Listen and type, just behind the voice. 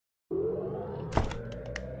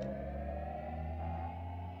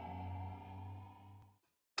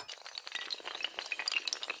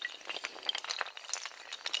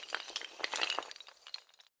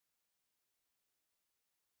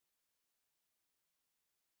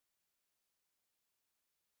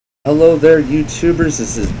Hello there, YouTubers.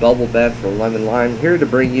 This is BuBble.Bath from LemonLime here to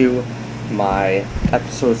bring you my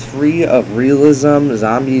episode 3 of Realism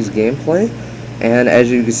Zombies gameplay. And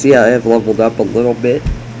as you can see, I have leveled up a little bit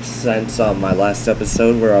since my last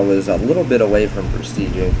episode, where I was a little bit away from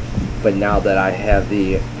prestiging. But now that I have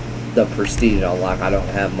the prestige unlock, I don't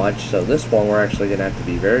have much. So this one we're actually going to have to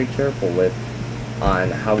be very careful with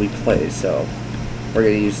on how we play. So we're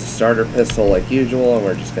going to use the starter pistol like usual, and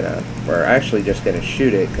we're actually just going to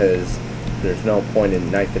shoot it, because there's no point in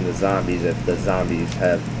knifing the zombies if the zombies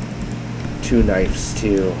have two knives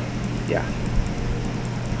too. Yeah.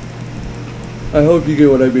 I hope you get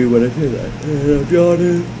what I mean when I say that. And I'm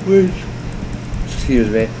yawning, which, excuse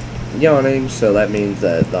me, yawning, so that means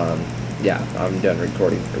that, yeah, I'm done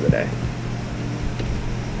recording for the day.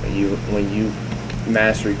 When you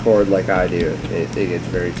mass record like I do, it gets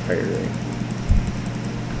very tiring.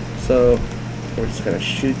 So we're just going to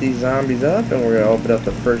shoot these zombies up, and we're going to open up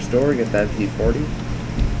the first door, get that P40.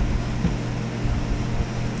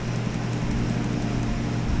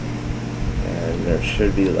 And there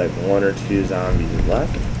should be like one or two zombies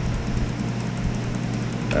left.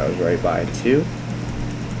 That was right by two.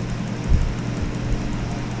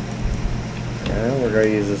 And we're going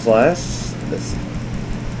to use this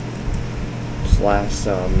last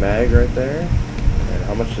mag right there. And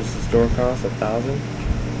how much does this door cost? 1,000?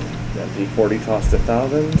 That P40 cost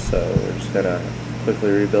 1,000, so we're just gonna quickly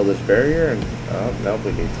rebuild this barrier, and oh nope,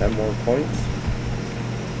 we need 10 more points.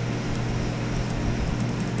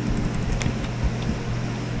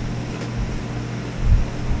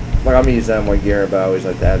 Like, I'm using that in my gear, but I always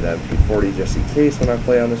like to add that P40 just in case when I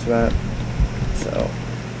play on this map. So,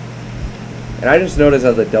 and I just noticed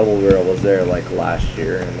that the double barrel was there like last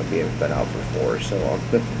year, and the game's been out for 4, so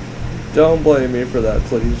don't blame me for that,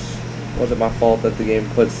 please. Was it my fault that the game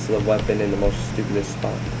puts the weapon in the most stupidest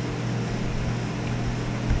spot?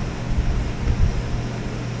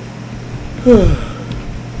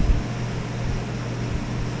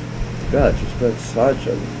 God, it's just been such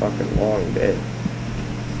a fucking long day.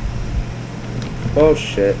 Oh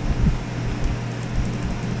shit.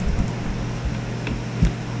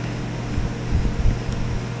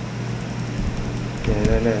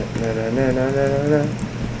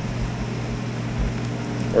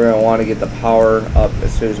 We're going to want to get the power up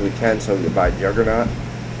as soon as we can so we can buy Juggernaut.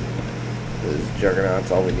 Because Juggernaut's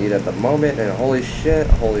all we need at the moment, and holy shit,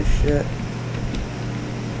 holy shit.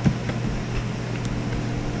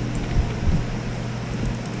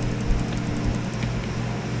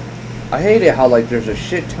 I hate it how, like, there's a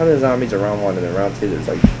shit ton of zombies around 1, and then round 2 there's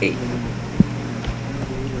like 8.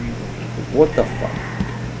 What the fuck?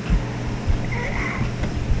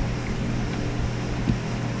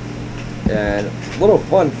 And little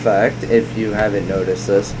fun fact, if you haven't noticed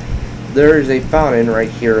this, there is a fountain right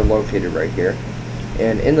here, located right here,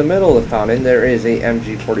 and in the middle of the fountain there is a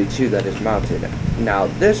MG42 that is mounted. Now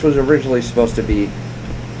this was originally supposed to be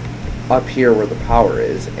up here where the power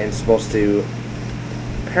is, and supposed to,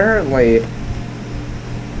 apparently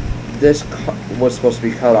this was supposed to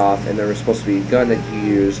be cut off, and there was supposed to be a gun that you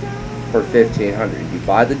use for 1,500. You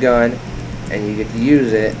buy the gun and you get to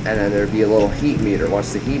use it, and then there'd be a little heat meter.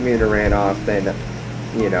 Once the heat meter ran off, then,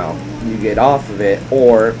 you know, you get off of it,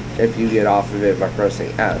 or if you get off of it by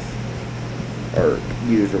pressing F, or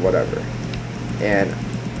use, or whatever. And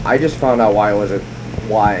I just found out why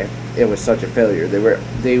it was such a failure.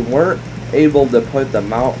 They weren't able to put the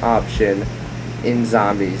mount option in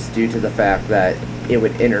zombies due to the fact that it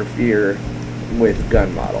would interfere with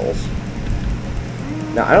gun models.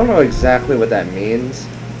 Now, I don't know exactly what that means,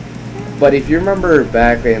 but if you remember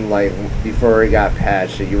back in, like, before it got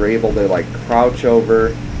patched, you were able to, like, crouch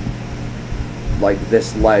over, like,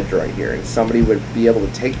 this ledge right here, and somebody would be able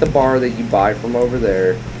to take the bar that you buy from over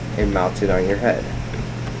there and mount it on your head.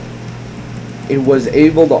 It was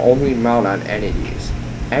able to only mount on entities.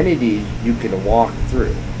 Entities you can walk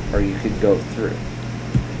through, or you could go through.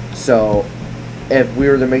 So, if we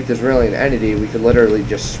were to make this really an entity, we could literally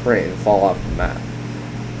just sprint and fall off the map.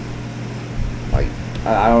 Like,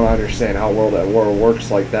 I don't understand how World at War works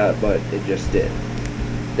like that, but it just did.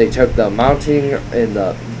 They took the mounting and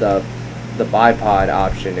the bipod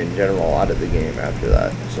option in general out of the game after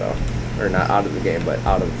that. So, or not out of the game, but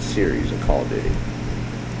out of the series of Call of Duty,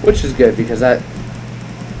 which is good, because that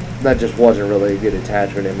just wasn't really a good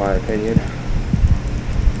attachment in my opinion.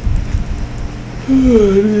 I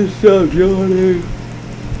need to stop yawning.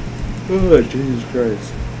 Oh, Jesus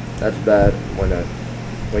Christ. That's bad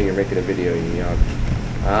when you're making a video and you yawn.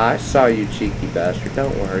 I saw you, cheeky bastard.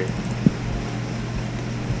 Don't worry.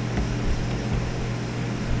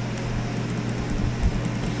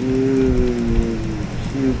 Pew,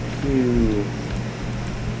 pew, pew.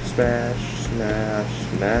 Smash, smash,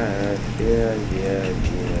 smash. Yeah, yeah,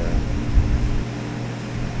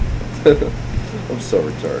 yeah. I'm so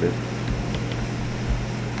retarded.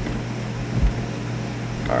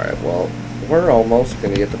 Alright, well, we're almost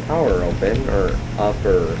going to get the power open, or up,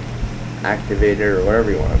 or activated, or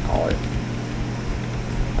whatever you want to call it.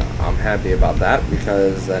 I'm happy about that,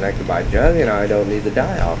 because then I can buy Jug, and I don't need to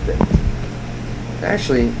die often.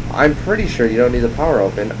 Actually, I'm pretty sure you don't need the power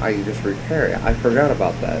open, I can just repair it. I forgot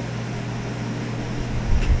about that.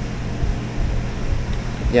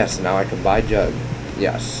 Yes, now I can buy Jug.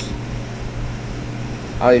 Yes.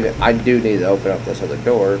 I do need to open up this other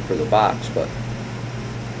door for the box, but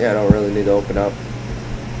yeah, I don't really need to open up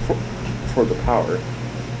for the power,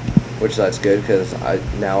 which that's good because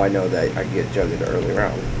now I know that I can get Jug in the early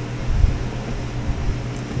round.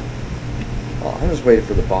 Well, I'm just waiting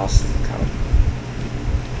for the bosses to come.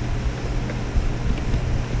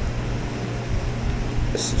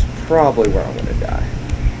 This is probably where I'm gonna die.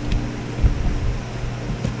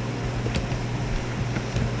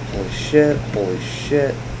 Holy shit, holy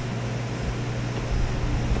shit.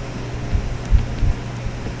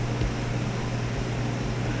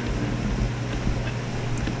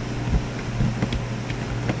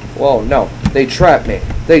 Whoa, no. They trapped me.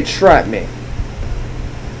 They trapped me.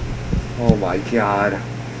 Oh my god.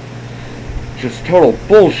 Just total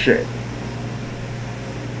bullshit.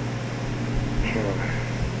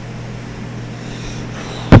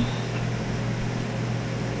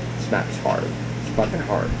 This map's hard. It's fucking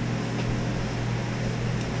hard.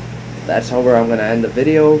 That's how I'm going to end the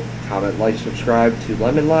video. Comment, like, subscribe to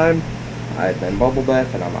LemonLime. I've been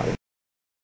BuBble.Bath, and I'm out of here.